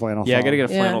 found a flannel Yeah, I thong. gotta get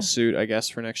a Yeah. flannel suit, I guess,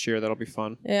 for next year. That'll be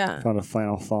fun. Yeah, Found a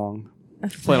flannel thong. a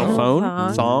Flannel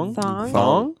phone? thong.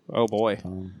 Thong? Oh boy.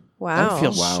 Wow, That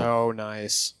feels Wow. so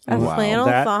nice. a Wow. flannel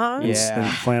That- thong. Yeah.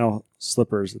 And flannel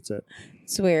slippers, that's it.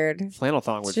 It's weird. Flannel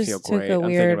thong would Just feel took great. a I'm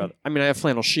thinking weird- about. I mean, I have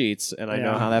flannel sheets, and I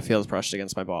know Yeah. how that feels brushed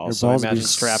against my balls. Your So I balls would imagine be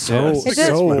strapped so, in. It so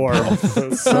does- warm. so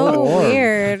So warm.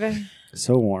 weird.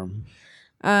 So warm.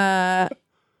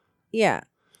 Yeah.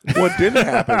 What didn't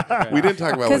happen? We didn't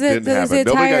talk about what Because didn't happen. the Nobody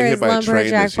got attire hit is by a train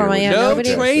lumberjack this year. for my which yeah, is No nobody-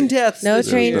 fantastic. train deaths. No this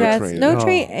train no year. deaths. train. No Oh.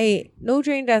 train. No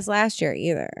train deaths last year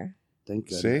either. Thank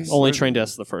See? goodness. Only train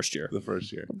deaths the first year. The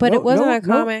first year. But No- it wasn't no- a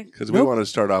comic. Because we want to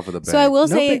start off with a bang. So I will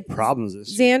No say big problems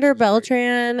this year. Xander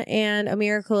Beltran and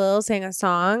Amir Khalil sang a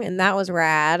song, and that was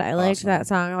rad. I liked Awesome. that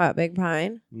song about Big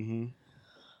Pine. Mm-hmm.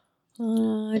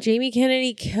 Jamie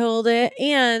Kennedy killed it,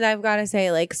 and I've got to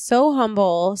say, like, so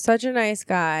humble, such a nice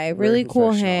guy, really cool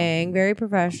professional. hang, very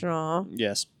professional.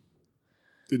 Yes.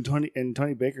 And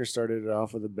Tony Baker started it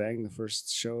off with a bang. The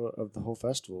first show of the whole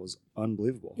festival was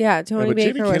unbelievable. Yeah, Tony but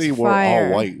Baker Jamie was Kennedy wore fire.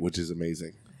 all white, which is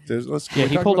amazing. Can Yeah, we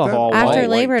he talk pulled about off that? all After white.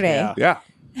 Labor Day. Yeah, Yeah.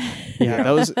 yeah,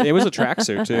 it was a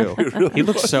tracksuit too. He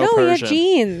looked so No, he had Persian.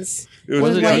 jeans It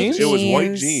Was it white jeans? It was white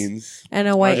jeans jeans. and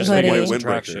a white just And a thinking white it was hoodie. a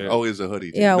windbreaker. tracksuit. Oh, he was a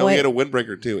hoodie. Too. Yeah, no, white- he had a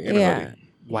windbreaker too and a Yeah,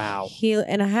 hoodie. Wow. he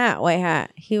and a hat, white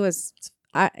hat. He was.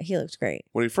 He looked great.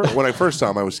 When I first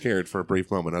saw him, I was scared for a brief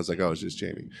moment. I was like, "Oh, it's just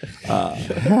Jamie."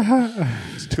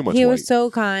 It's too much He white. was so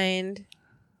kind.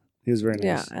 He was very nice.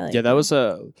 Yeah, I like. Yeah, that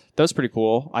was pretty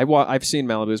cool. I've seen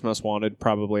Malibu's Most Wanted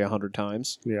probably 100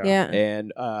 times. Yeah. Yeah.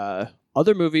 And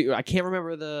other movie, I can't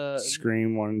remember the.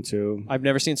 Scream 1 and 2. I've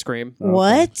never seen Scream.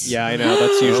 What? Yeah, I know.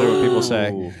 That's usually what people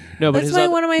say. Oh. No, but That's his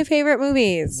one of my favorite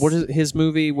movies. what is his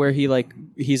movie where he's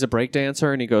a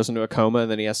breakdancer and he goes into a coma and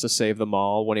then he has to save them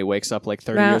all when he wakes up like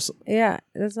 30 years. Yeah,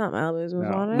 that's not Malibu's Most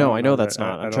No. Wanted. No, I know I- that's I-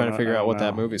 not. I I'm don't trying to know- figure I out don't what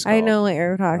that know. movie's called. I know what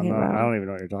you're I'm talking not- about. I don't even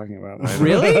know what you're talking about.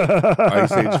 Really?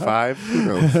 Ice Age 5? Who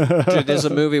knows? Dude, there's a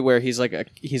movie where he's a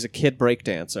kid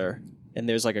breakdancer and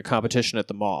there's like a competition at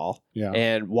the mall. Yeah.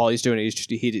 And while he's doing it,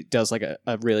 he does like a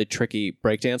really tricky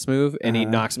breakdance move and he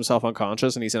Uh-huh. knocks himself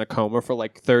unconscious and he's in a coma for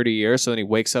like 30 years. So then he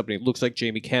wakes up and he looks like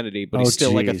Jamie Kennedy, but Oh, he's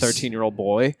still like a jeez. 13-year-old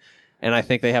boy. And I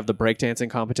think they have the breakdancing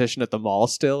competition at the mall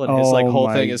still. And his like Oh whole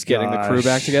my thing is getting the crew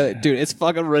back gosh. together. Dude, it's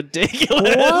fucking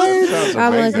ridiculous. Sounds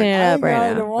I'm amazing. looking it up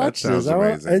right now. watch That sounds this.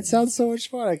 amazing. It sounds so much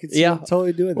fun. I could see Yeah. him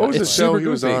totally doing What was that. the It's show super he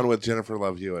was goofy. on with Jennifer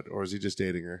Love Hewitt, or is he just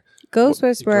dating her? Ghost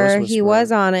Whisperer. Ghost He Whisperer.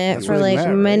 was on it That's for where they like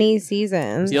met, right? many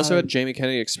seasons. He also had Jamie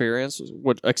Kennedy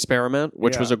Experiment,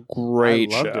 which Yeah. was a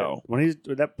great I loved show. it. When he's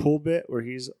with that pool bit where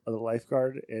he's the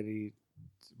lifeguard and he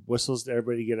whistles to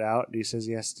everybody to get out and he says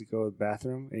he has to go to the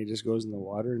bathroom and he just goes in the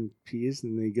water and pees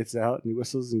and then he gets out and he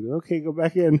whistles and goes, okay, go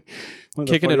back in. One of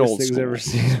the Kicking it funniest old things I've ever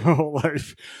school. seen in my whole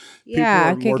life.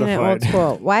 Yeah, People are kicking it old mortified.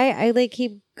 school. Why I like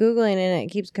keep googling and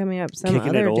it keeps coming up some Kicking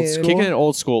it other old dude. school? Kicking it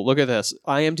old school. Look at this.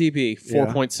 IMDb, Yeah.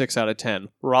 4.6 out of 10.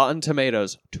 Rotten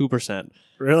Tomatoes, 2%.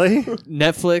 Really?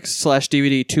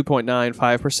 Netflix/DVD,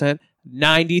 2.95%.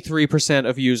 93%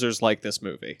 of users like this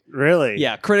movie. Really?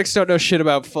 Yeah, critics don't know shit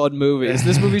about fun movies.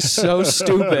 This movie's so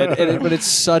stupid, but it's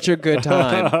such a good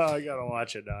time. I gotta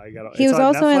watch it now. He It's was on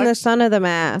also in The Netflix? Son of the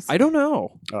Mask. I don't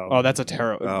know. Oh, Oh, that's a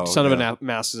terrible. Oh, Son of yeah. a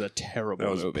Mask is a terrible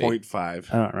That was movie.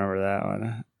 0.5. I don't remember that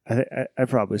one. I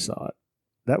probably saw it.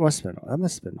 That must have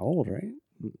been old, right?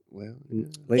 Well,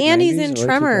 Late and he's 90s, in early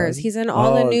Tremors. 2000s? He's in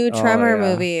all the new Oh, Tremor yeah.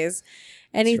 movies.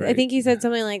 And That's I right. think he said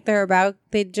something like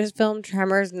they just filmed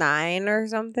Tremors 9 or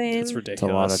something. It's It's ridiculous.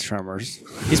 a lot of Tremors.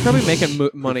 He's probably making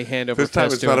money hand over this time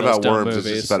fist it's not doing those about dumb worms, movies.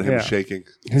 it's just about him Yeah. shaking.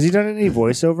 Has he done any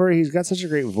voiceover? He's got such a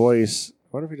great voice.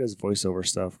 What if he does voiceover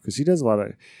stuff? Because he does a lot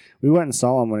of. We went and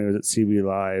saw him when he was at CB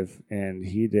Live, and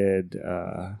he did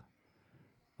a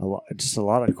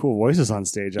lot of cool voices on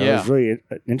stage. I Yeah. was really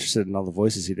interested in all the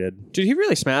voices he did. Dude, he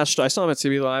really smashed. I saw him at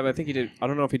CB Live. I think he did. I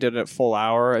don't know if he did it at full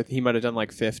hour. He might have done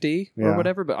like 50 or Yeah.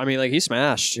 whatever. But I mean, like he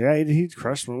smashed. Yeah, he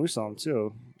crushed when we saw him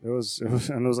too. It was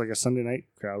like a Sunday night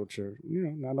crowd, which are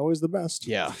not always the best.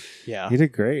 Yeah, yeah. He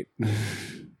did great.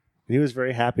 He was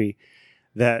very happy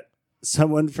that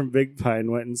someone from Big Pine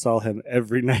went and saw him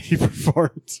every night he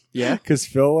performed. Yeah? Because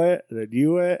Phil went, and then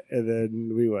you went, and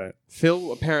then we went.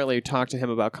 Phil apparently talked to him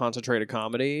about concentrated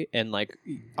comedy, and like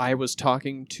I was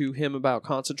talking to him about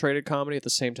concentrated comedy at the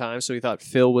same time, so he thought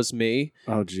Phil was me.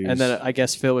 Oh, geez. And then I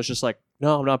guess Phil was just like,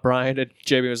 "No, I'm not Brian." And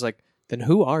Jamie was like, "Then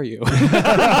who are you?"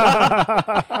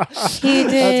 He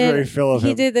That's very Phil of He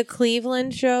him. did the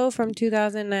Cleveland show from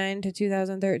 2009 to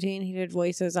 2013. He did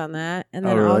voices on that, and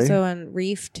then Oh, really? also on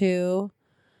Reef 2.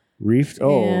 Reef.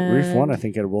 Oh, Reef And- 1, I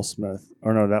think, had Will Smith.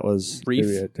 Or no, that was Reef?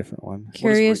 maybe a different one.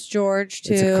 Curious George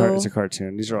 2. It's a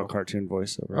cartoon. These are all cartoon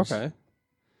voiceovers. Okay.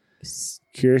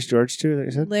 Curious George, too, that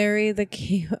you said? Larry the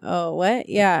Cable. Oh, what?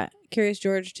 Yeah, Curious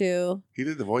George 2. He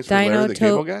did the voice for Larry the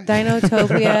Cable Guy?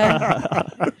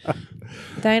 Dinotopia.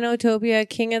 Dinotopia,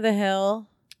 King of the Hill.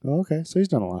 Oh, okay. So he's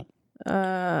done a lot.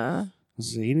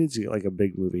 So he needs to get like a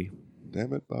big movie.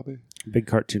 Damn it, Bobby. Big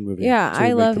cartoon movie. yeah, so he'd I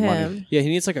make love the money. him. Yeah, he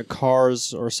needs like a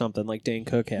Cars or something like Dane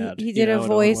Cook had. He you did know, a and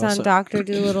voice Owen on Wilson. Dr.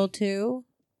 Dolittle 2.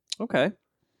 Okay.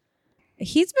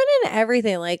 He's been in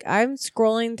everything. Like, I'm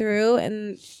scrolling through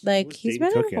and, like, What's he's Dane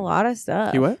been Cook in in? a lot of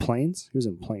stuff. He what? Planes? He was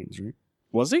in Planes, right?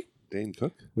 Was he? Dane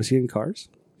Cook? Was he in Cars?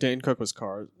 Dane Cook was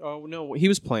Cars. Oh no, he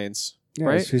was Planes. Yeah,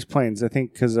 Right? he's Planes. I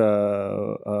think because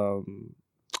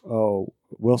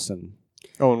Wilson.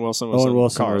 Owen Wilson was Owen in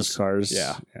Wilson Cars. was Cars.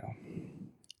 Yeah.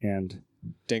 And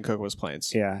Dane Cook was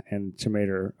Planes. and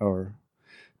Tomater or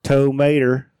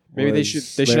Tomater. Maybe they was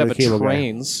should Larry have the a Cable Guy.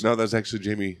 Trains. No, that's actually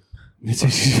Jamie.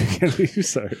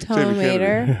 Sorry.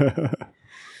 Tomater.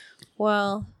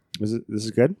 Well, This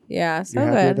is good. Yeah, so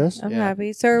happy with good. this? I'm Yeah.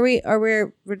 happy. So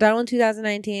we're done with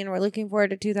 2019. We're looking forward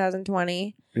to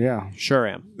 2020. Yeah. Sure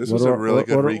am. This What was do a our- really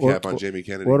good what- recap what- on Jamie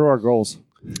Kennedy. What are our goals?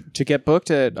 To get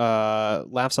booked at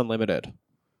Laughs Unlimited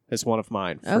is one of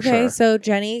mine. For Okay, sure. so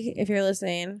Jenny, if you're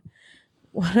listening,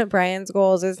 one of Brian's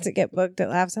goals is to get booked at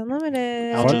Laughs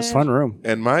Unlimited. Fun room.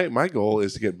 And my goal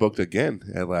is to get booked again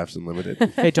at Laughs Unlimited.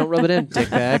 Hey, don't rub it in,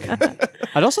 dickbag.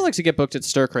 I'd also like to get booked at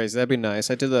Stir Crazy. That'd be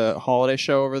nice. I did the holiday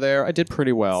show over there. I did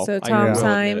pretty well. So I Tom will admit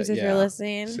Symes, it, if yeah. you're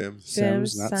listening,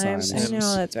 Sims. not Symes. Symes. I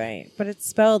know that's right, but it's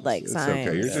spelled like It's Symes.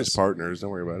 okay. You're just partners. Don't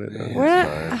worry about it. No, We're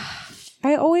it's not- fine.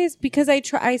 I always because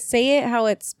I say it how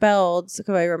it's spelled, so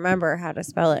I remember how to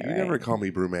spell it. You right. never call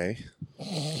me Brume.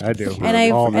 I do. And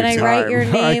I- All the and I write time. your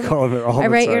name- I call it all I the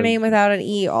write your time. name without an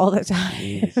E all the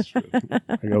time.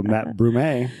 I go Matt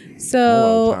Brume. So,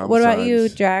 Hello, Tom what about you,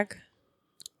 Symes. Jack?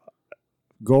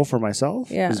 Goal for myself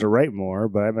Yeah. is to write more,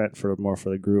 but I meant for more for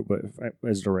the group. But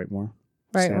is to write more,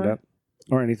 Write stand more? up,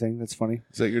 or anything that's funny.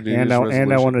 Is that your New And Year's I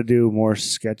resolution? want to do more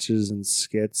sketches and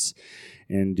skits,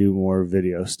 and do more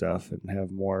video stuff, and have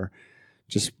more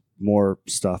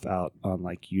stuff out on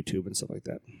like YouTube and stuff like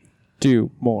that.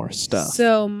 Do more stuff.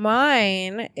 So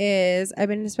mine is I've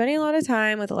been spending a lot of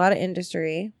time with a lot of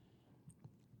industry,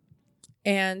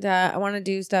 and I want to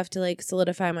do stuff to like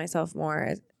solidify myself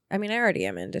more. I mean, I already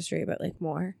am industry, but like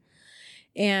more.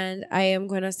 And I am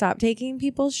going to stop taking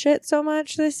people's shit so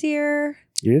much this year.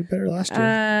 You did better last year.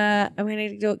 I'm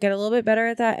going to get a little bit better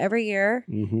at that every year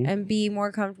Mm-hmm. and be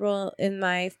more comfortable in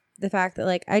the fact that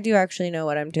like I do actually know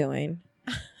what I'm doing.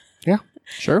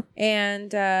 Sure.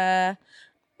 And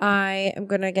I am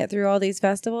going to get through all these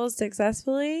festivals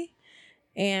successfully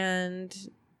and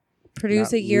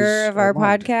produce Not a year lose of our our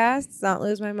mind. podcasts, not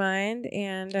lose my mind.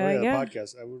 And yeah.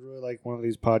 Podcast. I would really like one of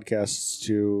these podcasts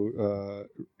to.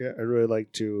 I'd really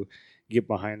like to get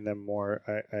behind them more.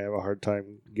 I have a hard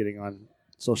time getting on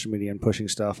social media and pushing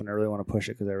stuff, and I really want to push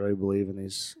it because I really believe in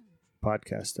these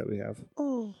podcasts that we have.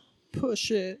 Oh,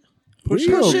 push it. Push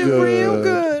Push it good. real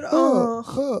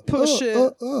good. Push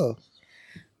it.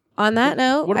 On that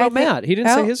note, What about I think- Matt? He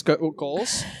didn't say Oh. his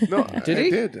goals. No, Did I he?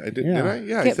 did. Yeah. Did I?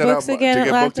 Yeah. I Get said books I'm- again to at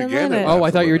get Laugh booked again. Unlimited. at Oh, I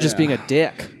thought you were just Laugh being a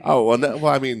dick. Oh, well,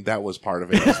 I mean, that was part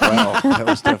of it as well. That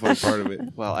was definitely part of it.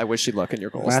 Well, I wish you luck in your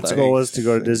goals. Matt's though. goal is to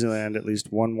go to Disneyland at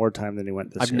least one more time than he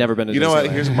went this I've year. never been to You know what?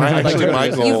 Disneyland. Here's my I'd like to actually go to my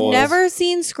Disneyland. goal. You've never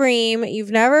seen Scream.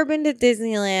 You've never been to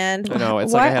Disneyland. I know,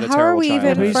 it's What? like I had a How are terrible we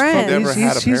childhood. even He's friends? from, Never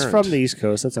had a he's parent. from the East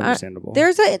Coast. That's understandable.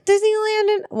 There's a Disneyland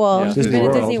in Yeah. you've Disney been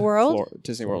World. to Disney World.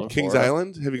 Disney World in Kings Florida.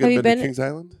 Island? Have you Have guys you been been- to Kings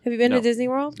Island? Have you been No. to Disney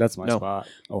World? That's my No. spot.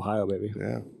 Ohio, baby.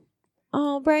 Yeah.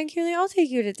 Oh, Brian Kearley, I'll take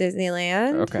you to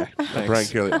Disneyland. Okay. Thanks. Brian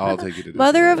Kelly, I'll take you to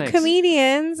Mother of Thanks.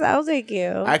 comedians, I'll take you.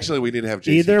 Actually, we need to have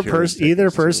JC Either Curious take either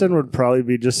us to- person would probably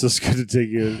be just as good to take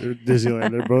you to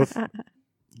Disneyland. They're both.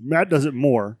 Matt does it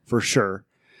more for sure,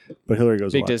 but Hillary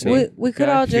goes Big a lot. Disney. we could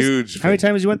Okay. all just Huge. How many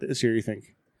times you went this year? You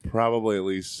think? Probably at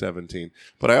least 17.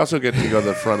 But I also get to go to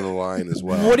the front of the line as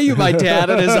well. What are you, my dad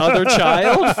and his other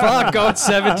child? Fuck, going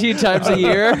 17 times a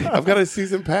year. I've got a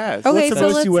season pass. Okay, What's the so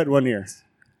most let's- you went one year?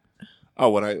 Oh,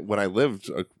 when I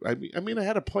lived, I mean, I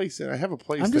had a place. I have a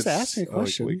place. I'm just that's, asking a like,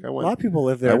 question. week. I A went. lot of people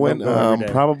live there. I and went don't go every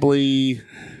day. probably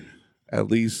at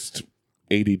least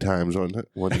 80 times one year.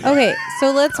 Okay,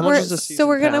 so let's How much is a so season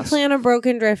we're gonna pass? plan a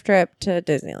broken drift trip to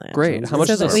Disneyland. Great. How much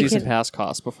So does a that we season can- pass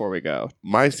cost before we go?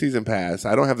 My season pass.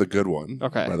 I don't have the good one.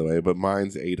 Okay. By the way, but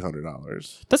mine's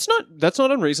 $800. That's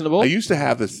not unreasonable. I used to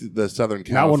have the Southern Not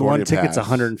California when one ticket's pass.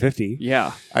 150.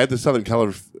 yeah. I had the Southern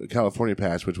California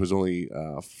pass, which was only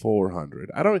 $400.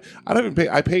 I don't even pay.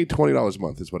 I pay $20 a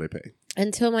month. Is what I pay.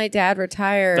 Until my dad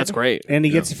retired. That's great. And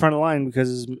he gets the front of the line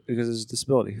because of his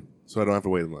disability. So I don't have to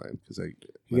wait in line because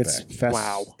He gets fast.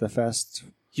 Wow. The fast.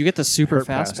 You get the super Hurt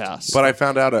fast pass. pass. But I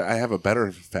found out I have a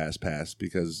better fast pass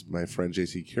because my friend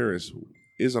JC Curious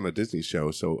is on a Disney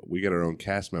show, so we get our own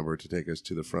cast member to take us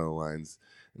to the front of the lines,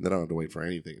 and then I don't have to wait for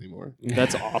anything anymore.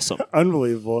 That's awesome.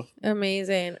 Unbelievable.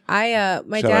 Amazing. my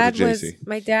Shout out dad to was JC.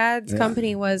 my dad's Yeah.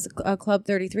 company was a Club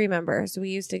 33 member, so we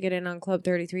used to get in on Club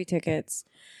 33 tickets.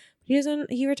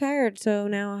 He retired, so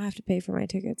now I'll have to pay for my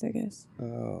tickets, I guess.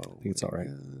 Oh, I think it's all right.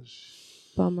 gosh.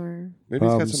 Bummer. Maybe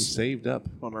he's got Bums. some saved up.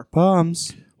 Bummer.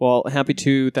 Bums. Well, happy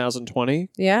 2020,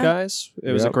 Yeah. guys.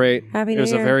 It was a Yep. great. Happy It New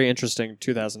was a Year. very interesting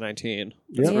 2019.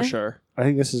 That's Yep. for Yeah. sure. I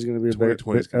think this is going to be a bigger.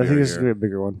 2020 's I gonna be think our this is year. going to be a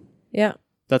bigger one. Yeah.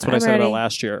 That's what I I'm said ready. about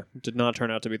last year. Did not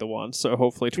turn out to be the one. So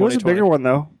hopefully It was 2020. a bigger one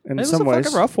though. In It was some a ways,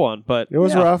 fucking rough one, but it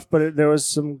was yeah. rough, but there was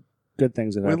some good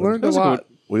things that We happened. learned That a was a lot.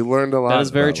 We learned a lot. That is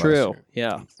very about last true. year.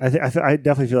 Yeah. I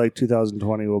definitely feel like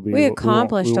 2020 will be. We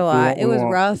accomplished a lot. It was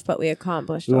won't- rough, but we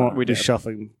accomplished We a won't lot. We be did.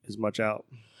 shuffling as much out.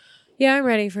 Yeah, I'm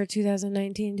ready for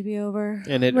 2019 to be over.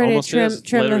 And it Ready to almost is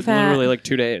trim the fat. literally like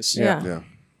 2 days. Yeah. Yeah.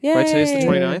 Yay. Right, today's the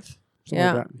 29th? Something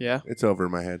like that. Yeah. It's over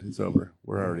in my head. It's over.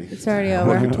 We're already It's already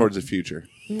working over. towards the future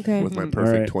Okay. with my Mhm.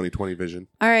 perfect All right. 2020 vision.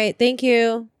 All right. Thank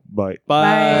you. Bye.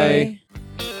 Bye.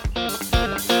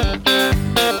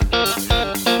 Bye.